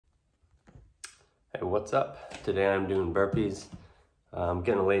Hey, what's up? Today I'm doing burpees. I'm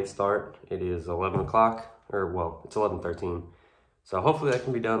getting a late start. It is 11 o'clock, or well, it's 11:13. So hopefully I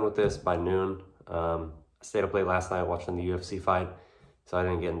can be done with this by noon. I stayed up late last night watching the UFC fight, so I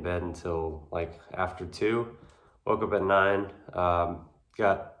didn't get in bed until like after 2. Woke up at 9.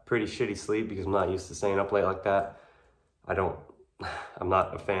 Got pretty shitty sleep because I'm not used to staying up late like that. I'm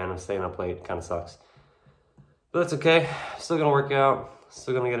not a fan of staying up late. It kind of sucks. But that's okay. Still gonna work out.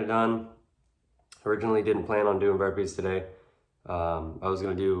 Still gonna get it done. Originally didn't plan on doing burpees today. I was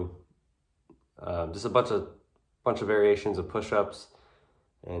gonna do just a bunch of variations of push-ups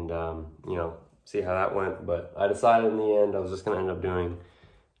and see how that went. But I decided in the end I was just gonna end up doing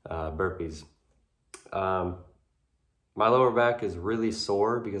burpees. My lower back is really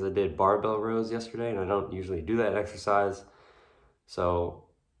sore because I did barbell rows yesterday, and I don't usually do that exercise. So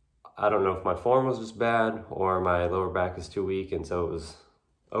I don't know if my form was just bad or my lower back is too weak, and so it was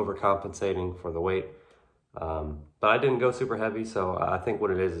overcompensating for the weight. But I didn't go super heavy, so I think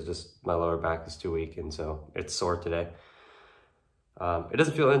what it is just my lower back is too weak, and so it's sore today. It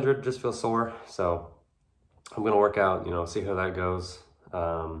doesn't feel injured, it just feels sore. So I'm gonna work out, see how that goes.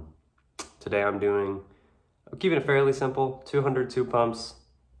 Today I'm keeping it fairly simple, 202 pumps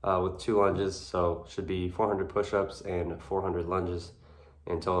with 2 lunges, so should be 400 push-ups and 400 lunges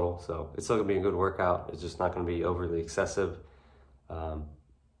in total. So it's still gonna be a good workout. It's just not gonna be overly excessive.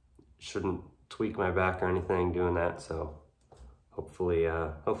 Shouldn't tweak my back or anything doing that, so hopefully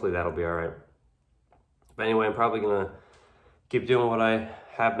that'll be all right. But anyway, I'm probably gonna keep doing what I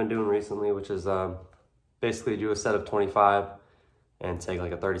have been doing recently, which is basically do a set of 25 and take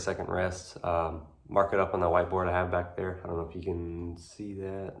like a 30-second rest. Mark it up on the whiteboard I have back there. I don't know if you can see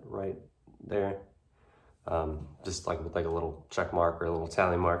that right there. Just like with like a little check mark or a little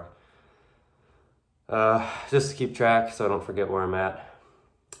tally mark. Just to keep track so I don't forget where I'm at.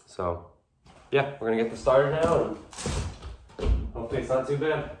 So yeah, we're gonna get this started now, and hopefully it's not too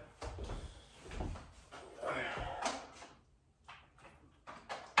bad.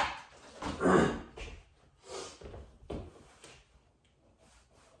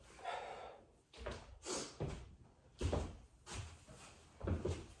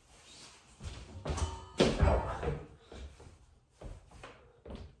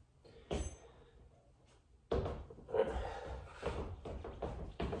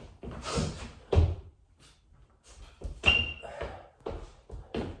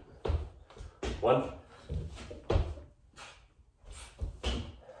 One,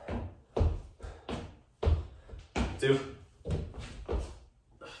 2,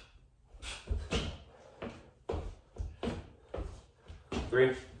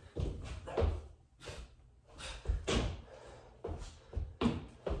 3,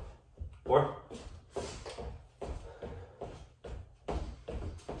 4,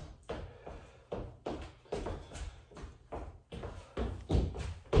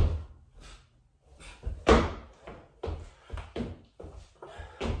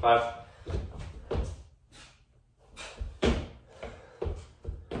 5,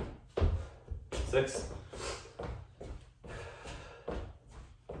 6,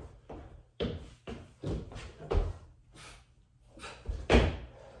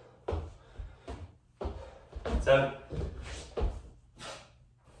 7,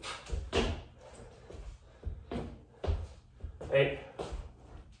 8,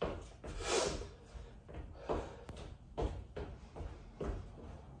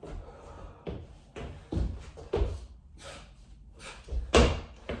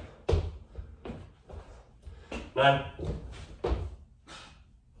 9,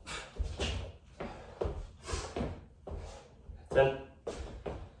 10,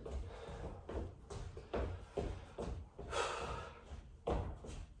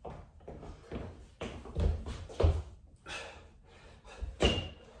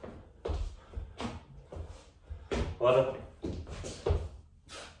 11,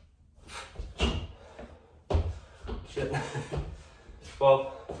 shit,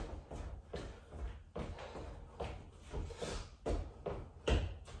 12,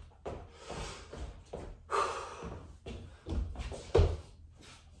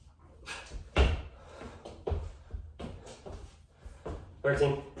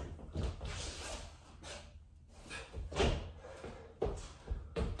 13,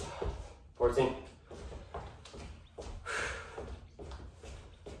 14,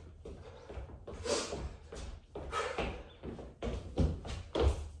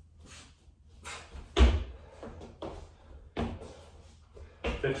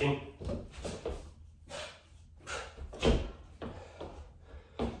 15,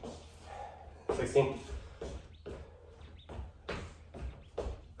 16,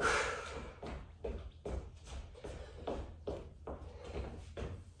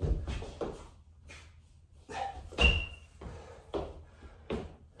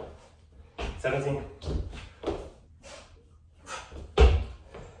 17.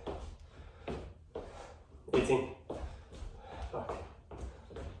 18. Fuck.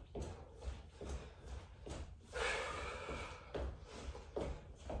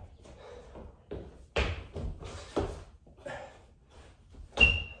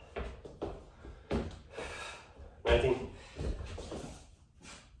 19.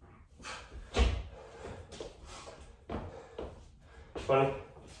 20.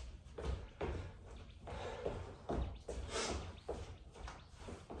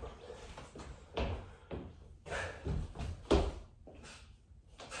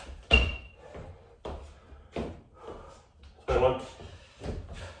 21.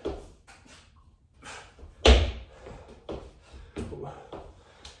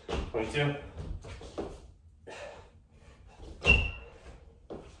 22.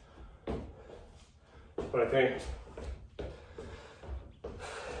 23.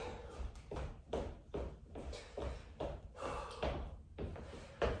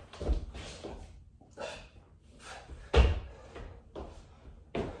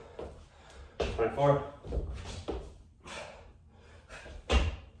 24.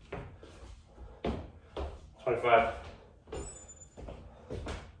 25.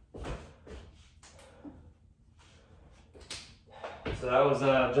 So that was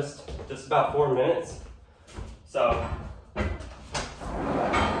just about 4 minutes. So that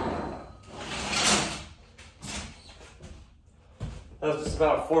was just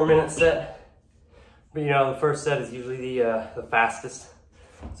about a 4-minute set. But you know, the first set is usually the fastest.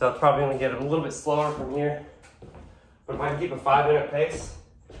 So it's probably gonna get a little bit slower from here. But if I can keep a 5-minute pace,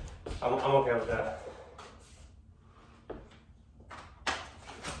 I'm okay with that.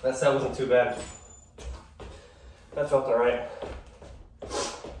 That set wasn't too bad. That felt all right.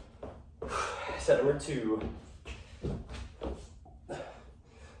 Set number 2.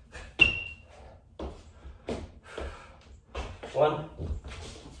 One.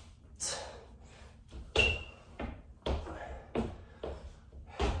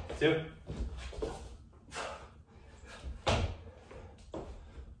 2.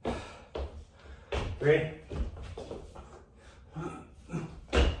 3.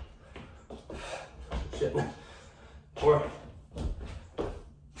 Shit. 4.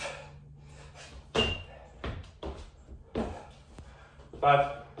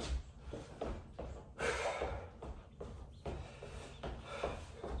 5.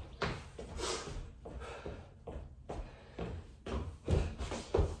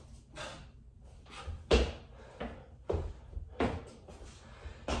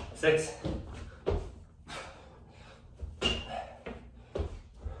 6.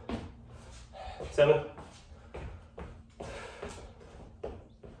 7.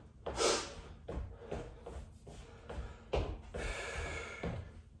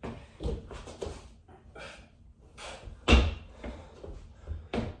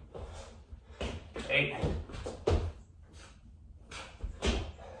 8.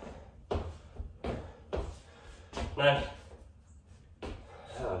 9.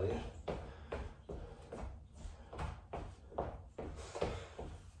 Oh, dude.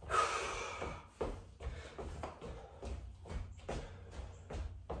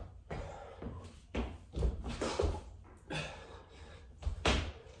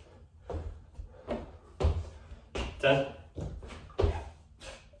 10.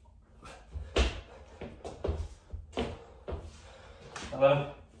 11.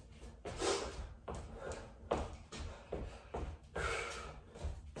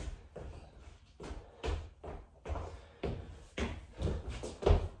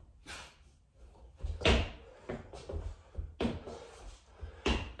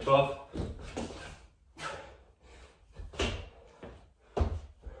 12.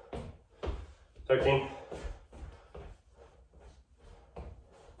 13.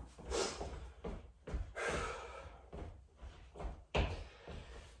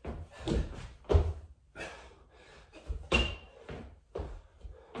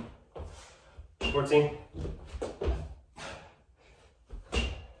 14.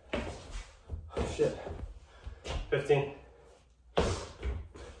 Oh, shit. 15.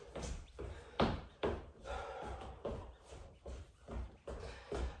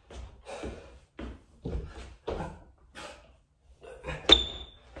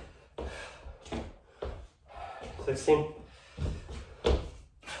 16.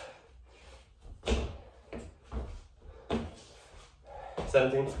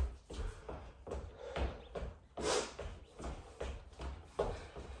 17.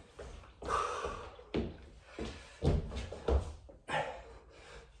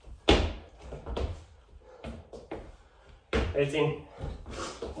 18.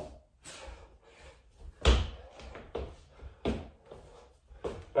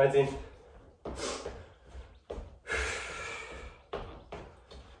 19.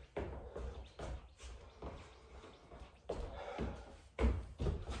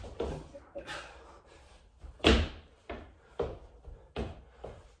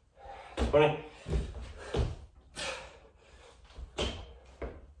 20.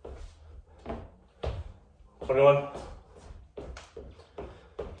 21.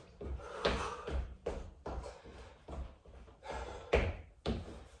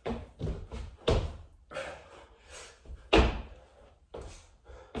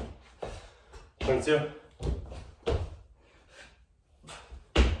 22.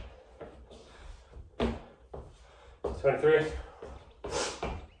 23.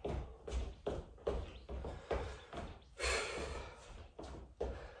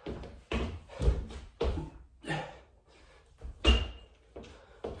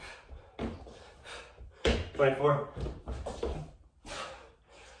 24.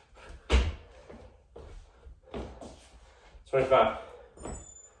 25.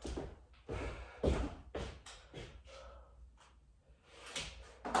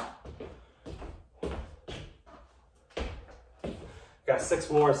 Got 6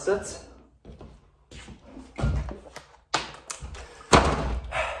 more sets.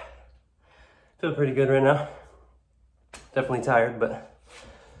 Feel pretty good right now. Definitely tired, but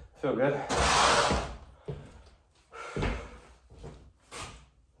feel good.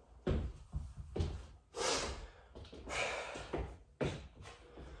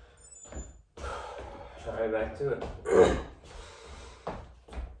 Right back to it.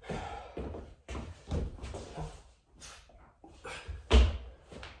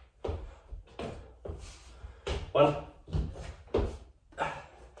 One.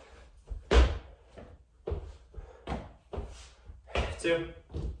 Two.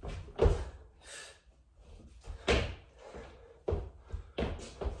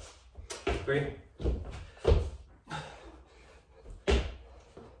 Three.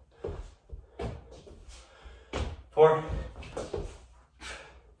 4.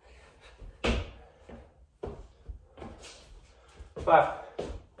 5.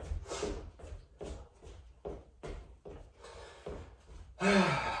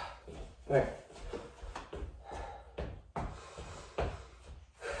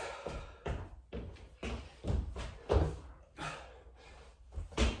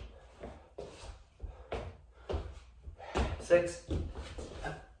 6.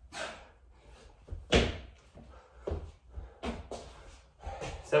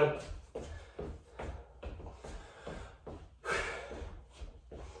 7.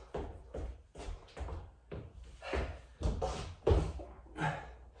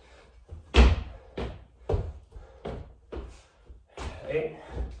 8.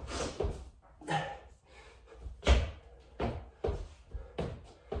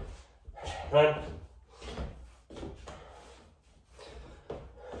 9.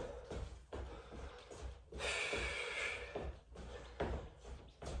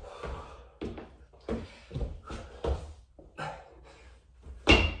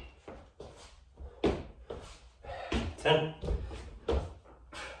 10.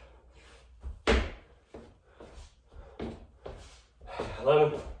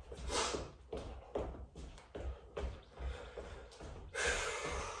 11.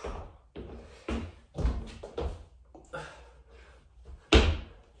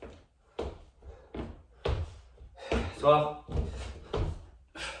 12.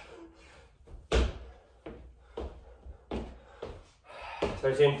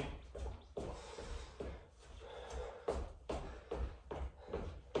 13.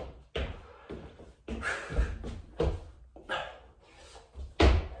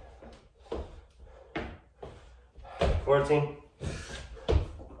 14.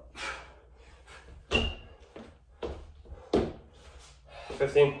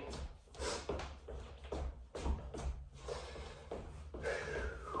 15.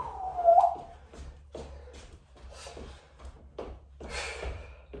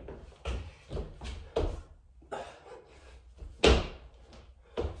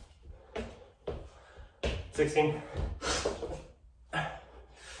 16.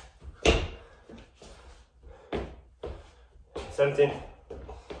 17.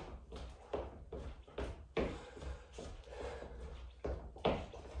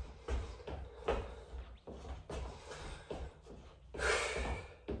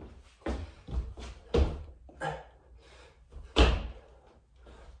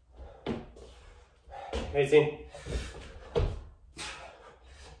 18.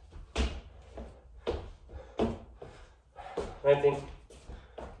 19. 20.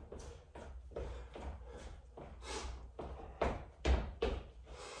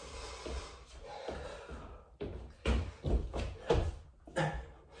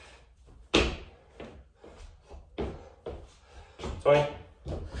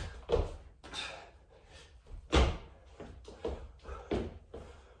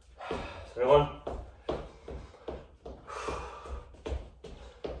 21.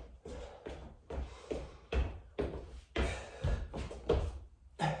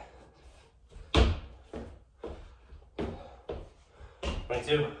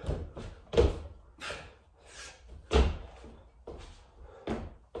 22.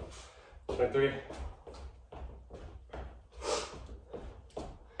 23.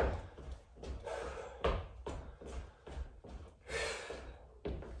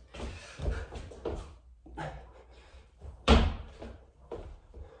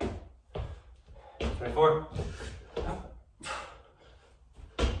 24.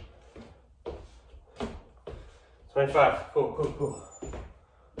 25. Cool, cool, cool.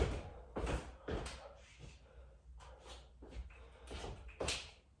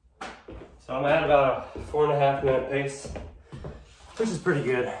 So I'm at about a 4.5 minute pace, which is pretty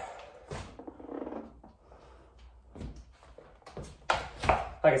good.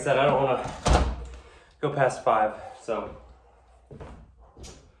 Like I said, I don't want to go past 5, so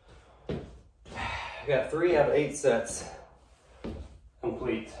I got 3 out of 8 sets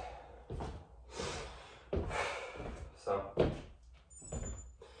complete. So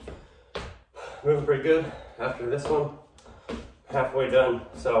moving pretty good after this one. Halfway done,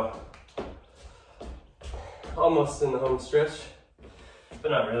 so almost in the home stretch,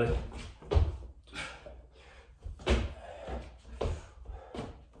 but not really.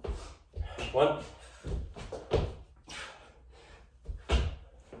 One.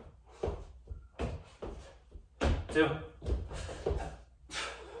 2.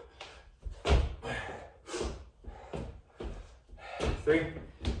 3.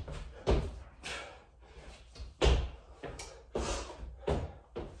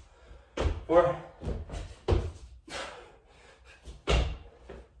 4.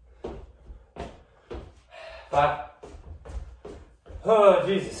 5. Oh,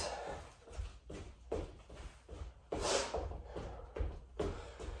 Jesus.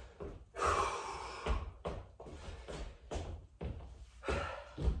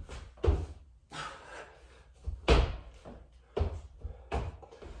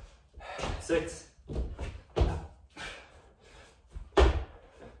 6.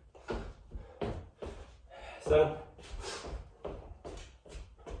 7.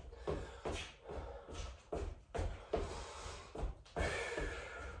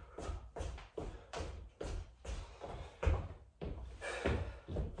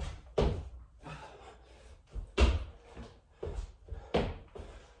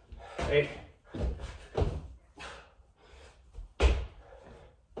 8.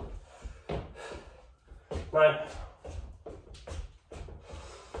 9.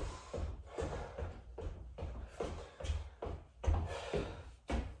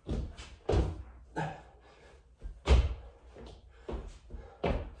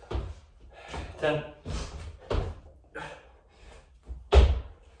 10.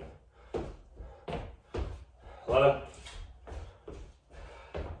 11.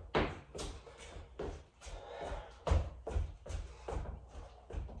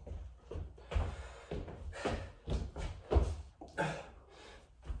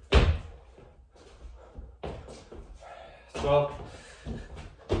 12.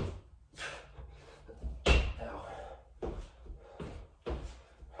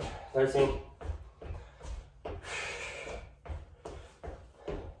 13.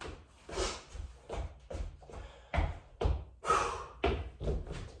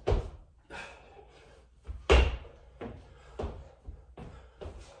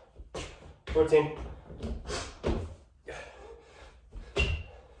 14.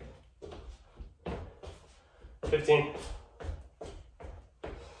 15.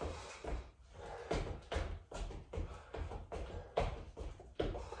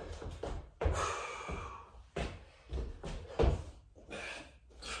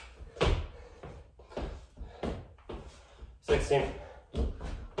 16.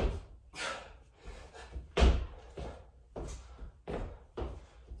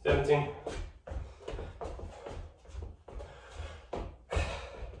 17.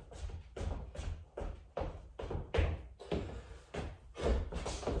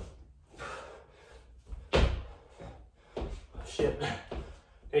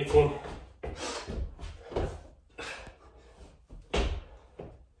 18.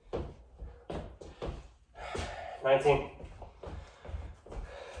 19.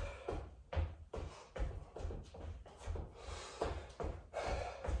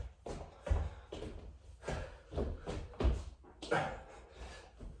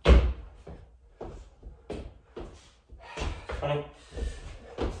 20.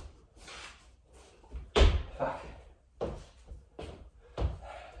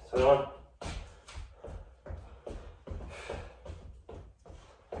 21.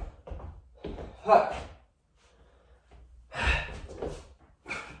 Huh.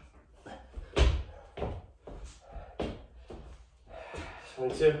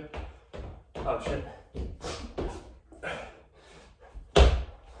 22. Oh shit.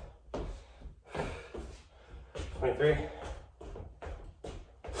 23.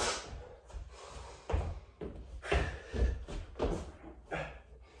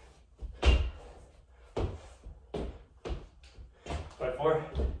 24.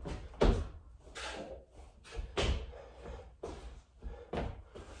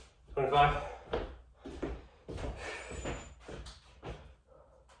 25.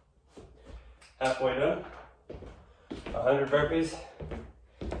 Halfway done. 100 burpees.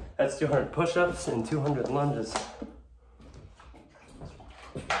 That's 200 push-ups and 200 lunges.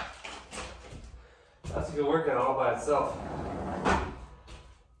 That's a good workout all by itself.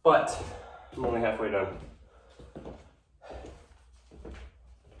 But I'm only halfway done.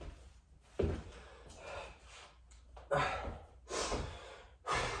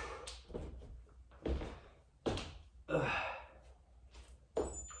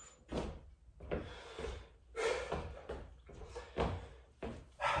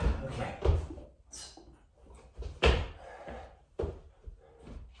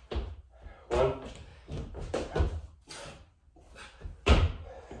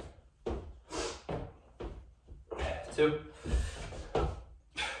 Two.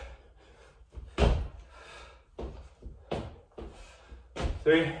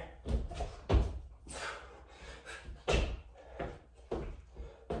 Three.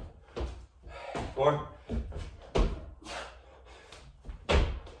 Four.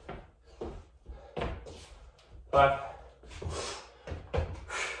 Five.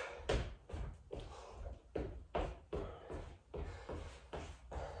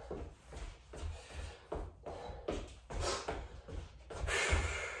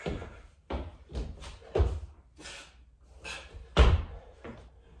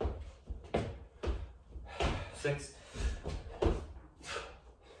 Six.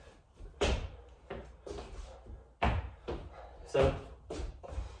 Seven.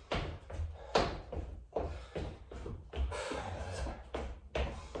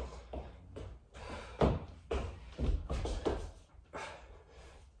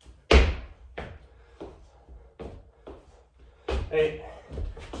 Eight.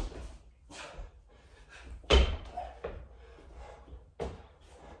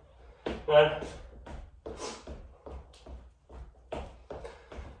 9.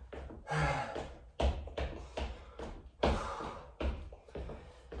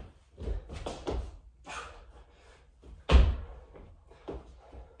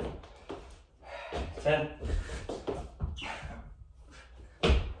 10.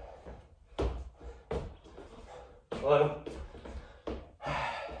 11.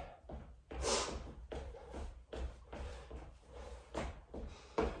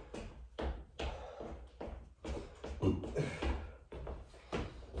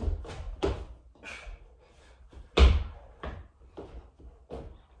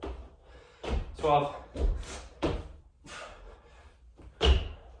 12.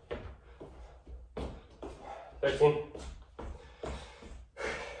 13.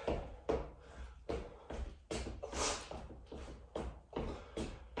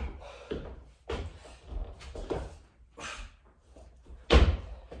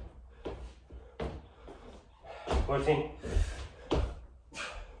 14.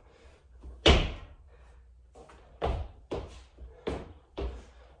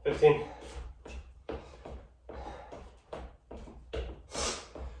 15.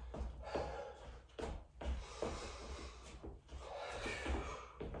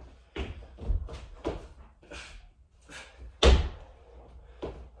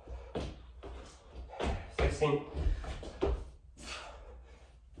 16.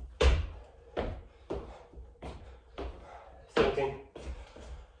 17.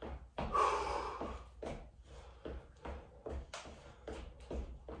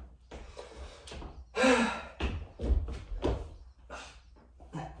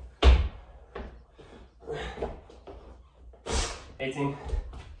 18.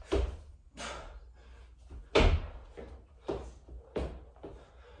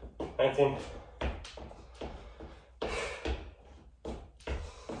 19.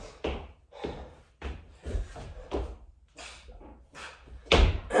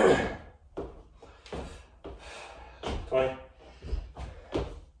 20.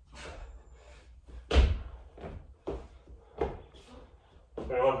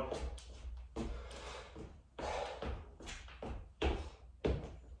 21. 22.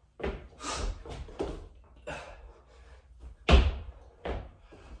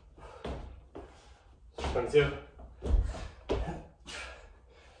 22.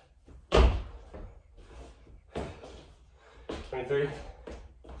 23.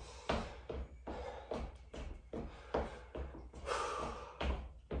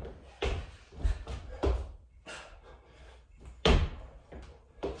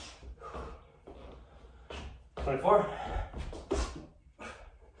 24.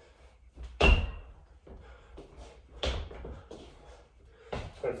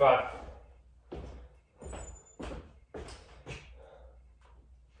 25.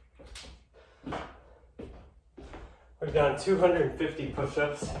 We've done 250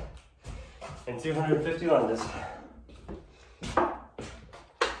 push-ups and 250 lunges. I'm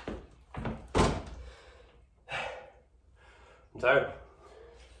tired.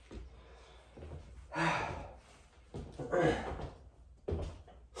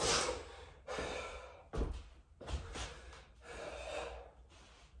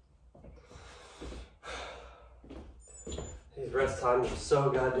 These rest times are so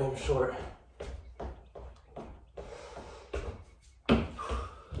goddamn short.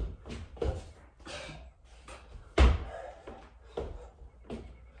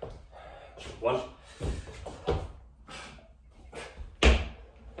 One.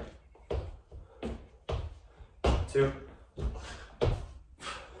 Two.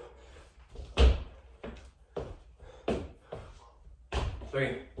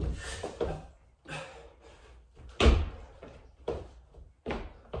 Three.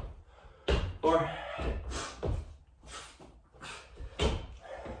 Four.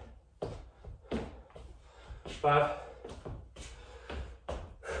 Five.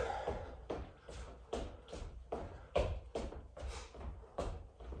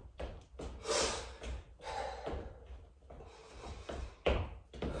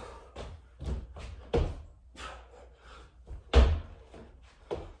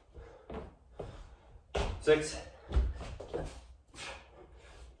 Six.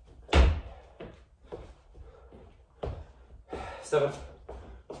 Seven.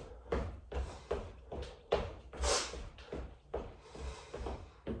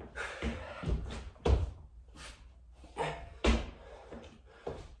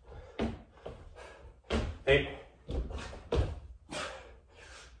 Eight.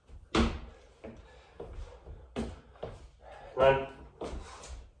 Nine.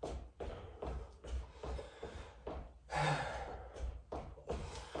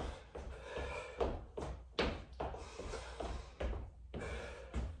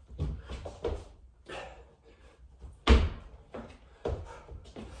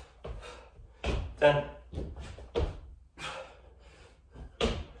 10.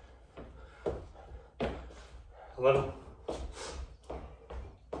 11.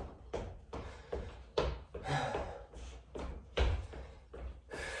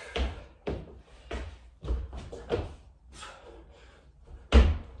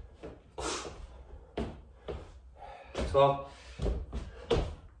 12.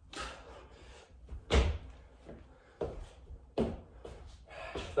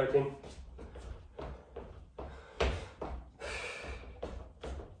 13.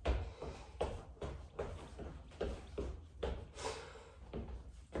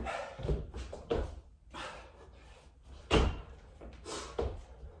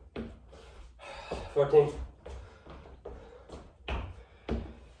 14.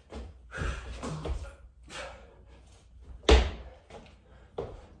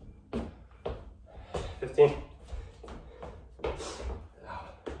 15.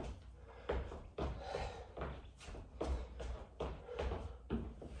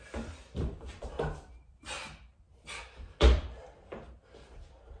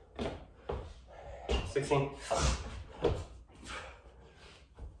 16.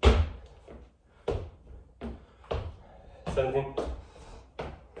 17.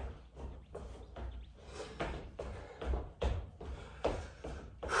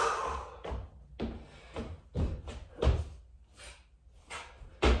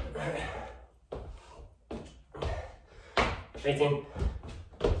 18.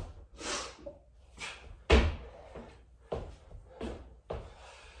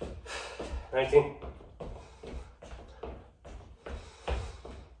 19.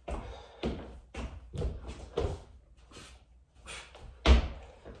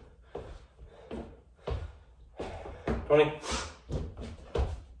 20.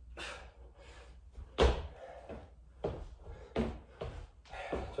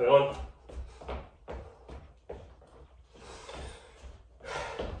 21.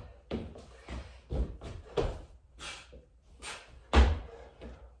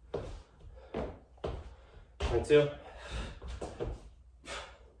 22.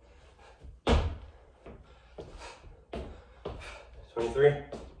 23.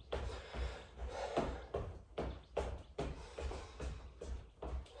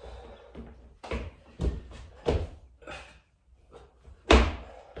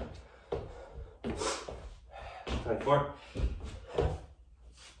 24.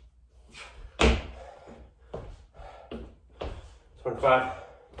 25.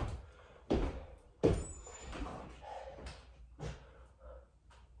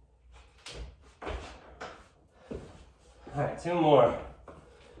 All right, two more.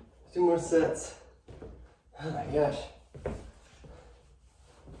 Two more sets. Oh my gosh.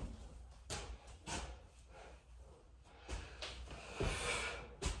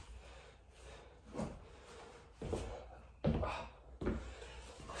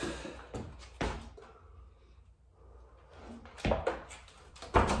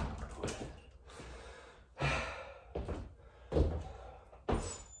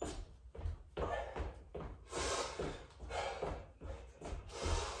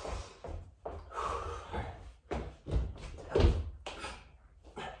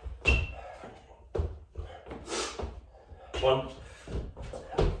 One.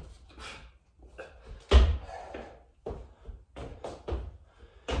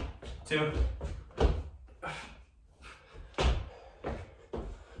 Two.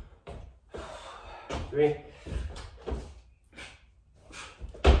 Three.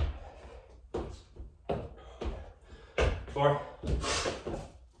 Four.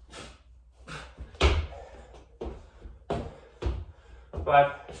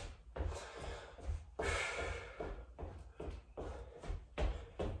 Five.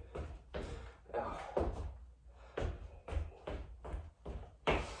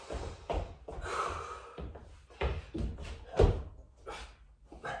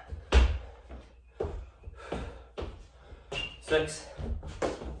 Six.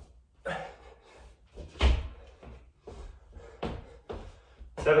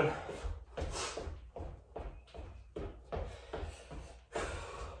 Seven.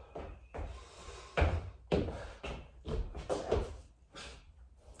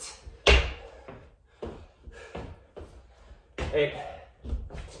 Eight.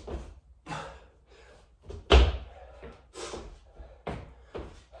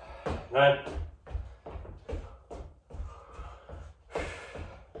 Nine.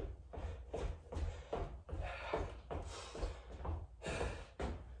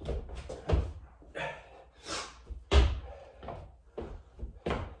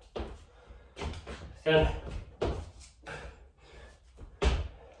 10.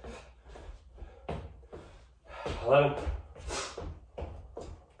 11.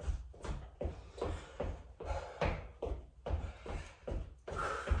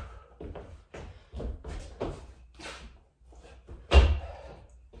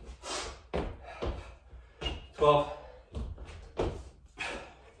 12.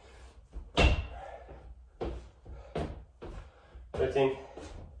 13.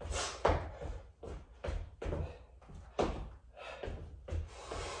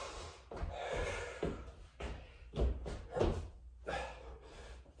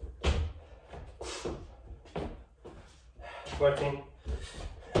 14.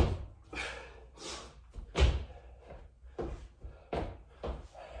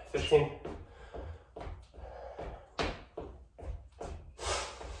 15.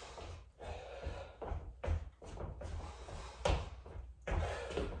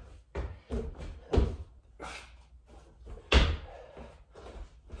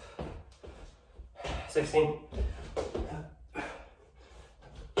 16.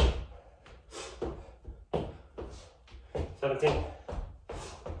 17.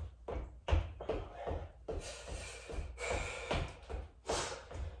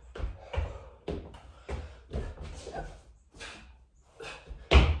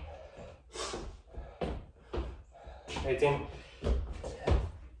 18.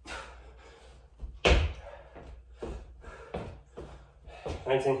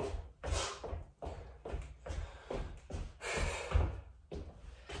 19.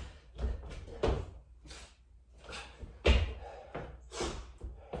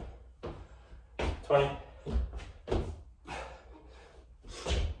 20.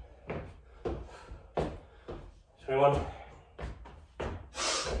 21.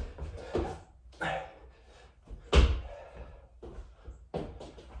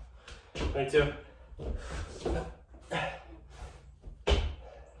 22.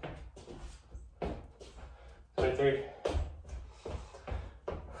 23.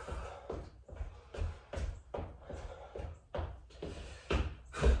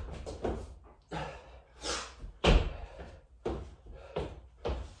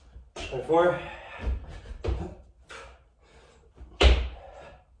 24.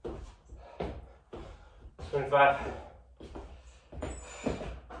 25.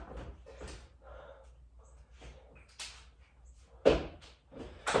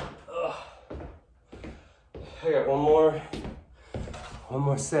 I got one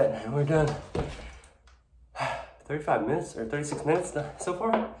more set and we're done. 35 minutes or 36 minutes so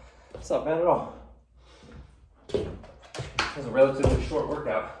far. It's not bad at all. It was a relatively short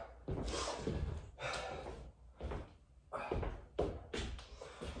workout.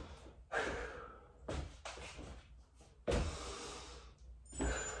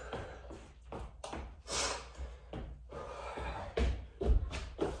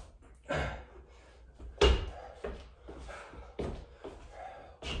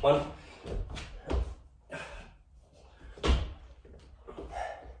 One.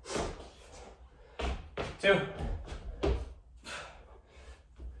 Two.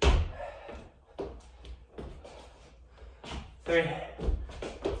 Three.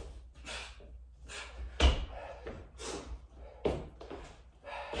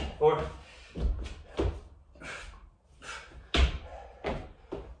 Four.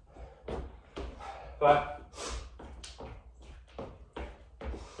 Five.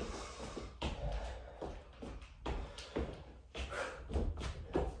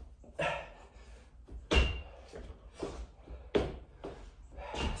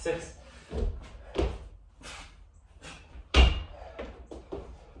 6.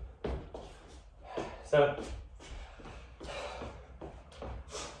 7.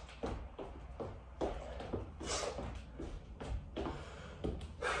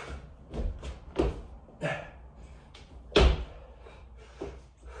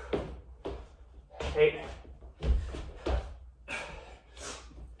 8.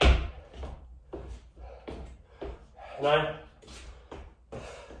 9.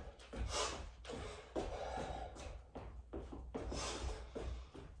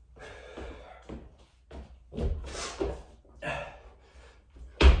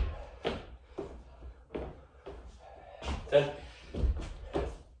 10.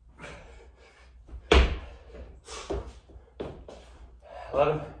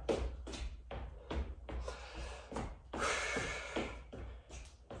 11.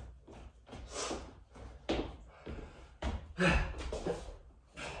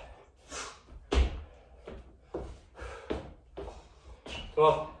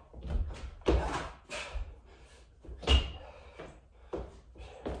 12.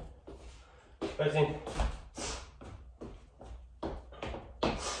 13.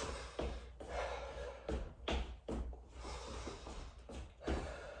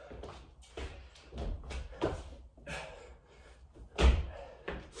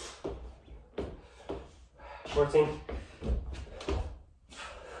 14.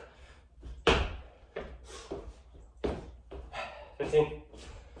 15.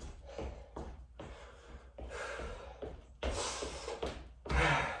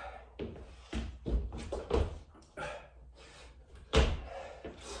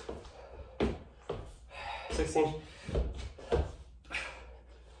 16.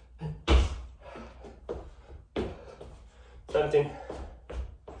 17.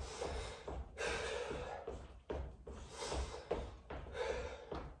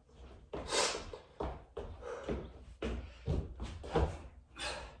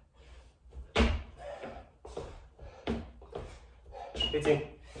 18.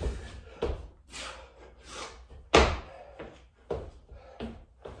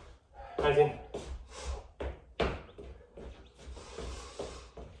 19.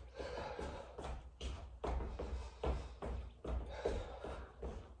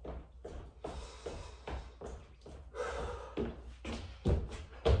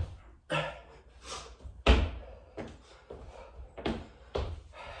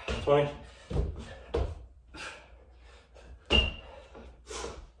 20.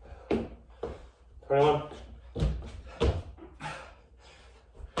 21.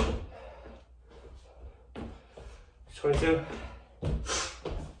 22.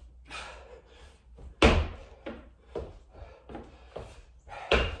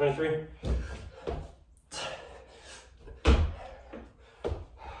 23.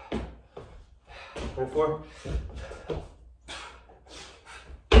 24.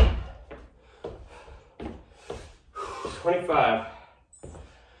 25.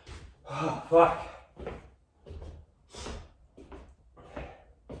 Oh, fuck.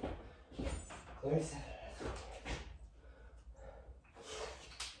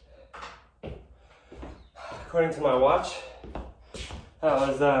 According to my watch, that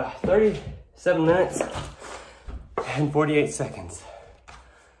was 37 minutes and 48 seconds.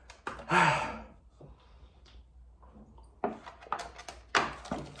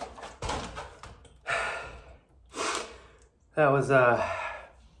 was a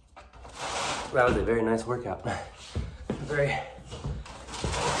very nice workout. Very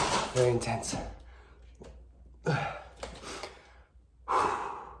intense.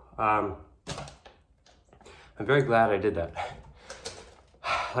 I'm very glad I did that.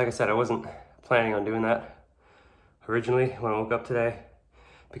 Like I said, I wasn't planning on doing that originally when I woke up today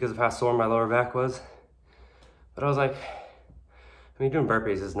because of how sore my lower back was. But I was like, I mean, doing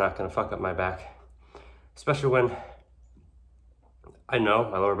burpees is not gonna fuck up my back, especially when I know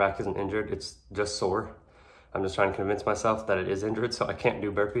my lower back isn't injured, it's just sore. I'm just trying to convince myself that it is injured, so I can't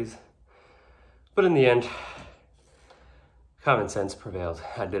do burpees. But in the end, common sense prevailed.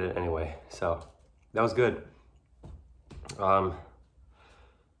 I did it anyway, so that was good. That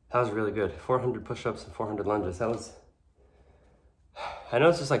was really good. 400 push-ups and 400 lunges. That was, I know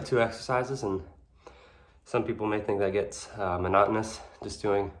it's just like 2 exercises, and some people may think that gets monotonous just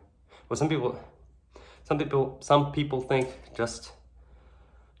doing, well, some people think just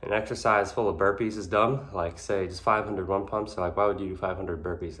an exercise full of burpees is dumb. Like say just 500 one pumps. So like, why would you do 500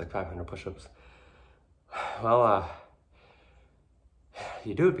 burpees, like 500 push-ups? Well,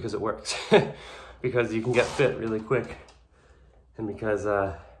 you do it because it works. Because you can get fit really quick, and because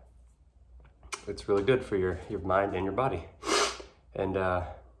it's really good for your mind and your body. And I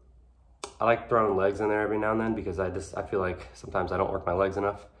like throwing legs in there every now and then because I feel like sometimes I don't work my legs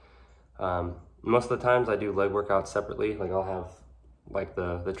enough. Most of the times I do leg workouts separately. Like I'll have like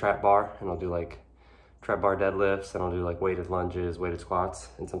the trap bar, and I'll do like trap bar deadlifts, and I'll do like weighted lunges, weighted squats,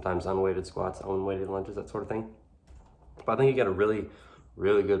 and sometimes unweighted squats, unweighted lunges, that sort of thing. But I think you get a really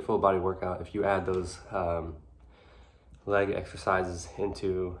good full body workout if you add those leg exercises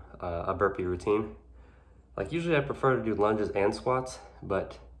into a burpee routine. Like usually I prefer to do lunges and squats,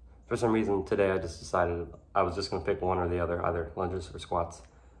 but for some reason today I just decided I was just gonna pick one or the other, either lunges or squats.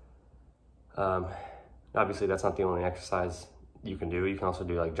 Obviously that's not the only exercise you can do. You can also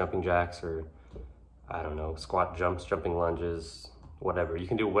do like jumping jacks, or I don't know, squat jumps, jumping lunges, whatever. You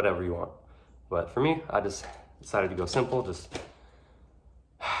can do whatever you want. But for me, I just decided to go simple, just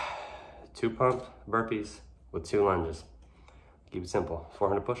 2 pump burpees with 2 lunges. Keep it simple.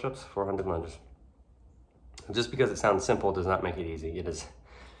 400 push-ups, 400 lunges. Just because it sounds simple does not make it easy. It was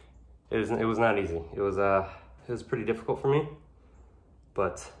not easy. It was pretty difficult for me.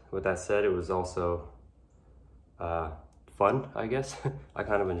 But with that said, it was also fun, I guess. I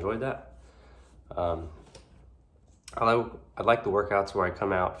kind of enjoyed that. I like the workouts where I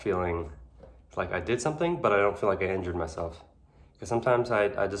come out feeling like I did something, but I don't feel like I injured myself. Because sometimes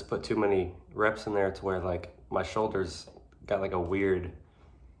I just put too many reps in there to where like my shoulders got like a weird,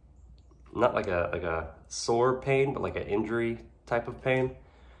 not like a sore pain, but like an injury type of pain.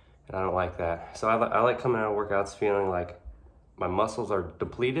 And I don't like that. So I like coming out of workouts feeling like my muscles are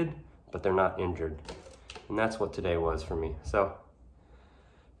depleted, but they're not injured. And that's what today was for me. So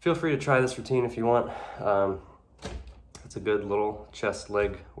feel free to try this routine if you want. It's a good little chest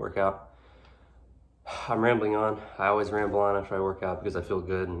leg workout. I'm rambling on. I always ramble on after I work out because I feel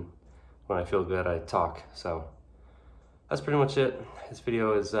good, and when I feel good, I talk. So that's pretty much it. This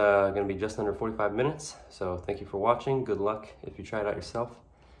video is gonna be just under 45 minutes. So thank you for watching. Good luck if you try it out yourself,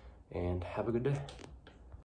 and have a good day.